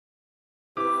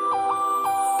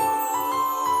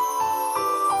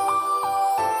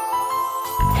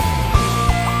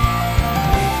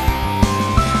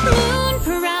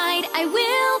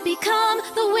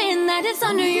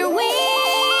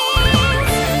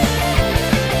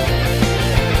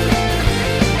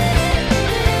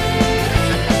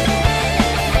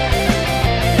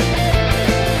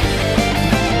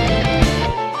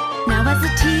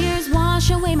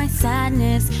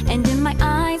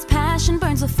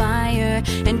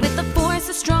more. And with the force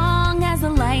as strong as the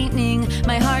lightning,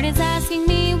 my heart is asking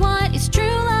me what is true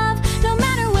love. No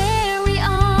matter where we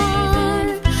are,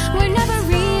 we're never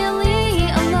really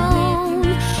alone.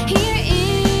 Here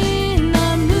in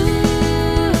the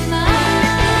moonlight,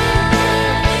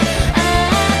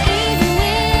 even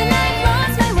when I've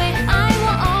lost my way, I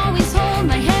will always hold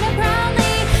my head up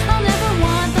proudly. I'll never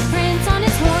want the prince on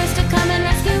his horse to come and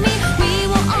rescue me. We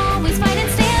will always fight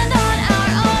and stand on our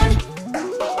own.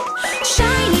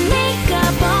 Shiny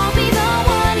makeup, I'll be the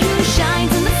one who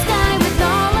shines in the sky with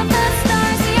all of the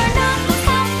stars. We are not those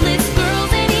helpless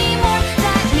girls anymore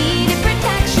that needed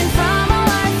protection from all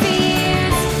our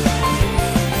fears.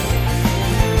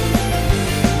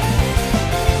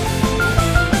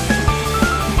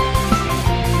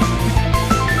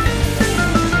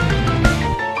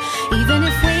 Even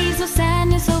if waves of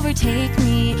sadness overtake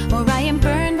me, or I am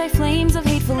burned by flames of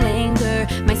hateful anger,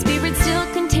 my spirit still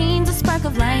contains a spark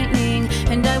of lightning.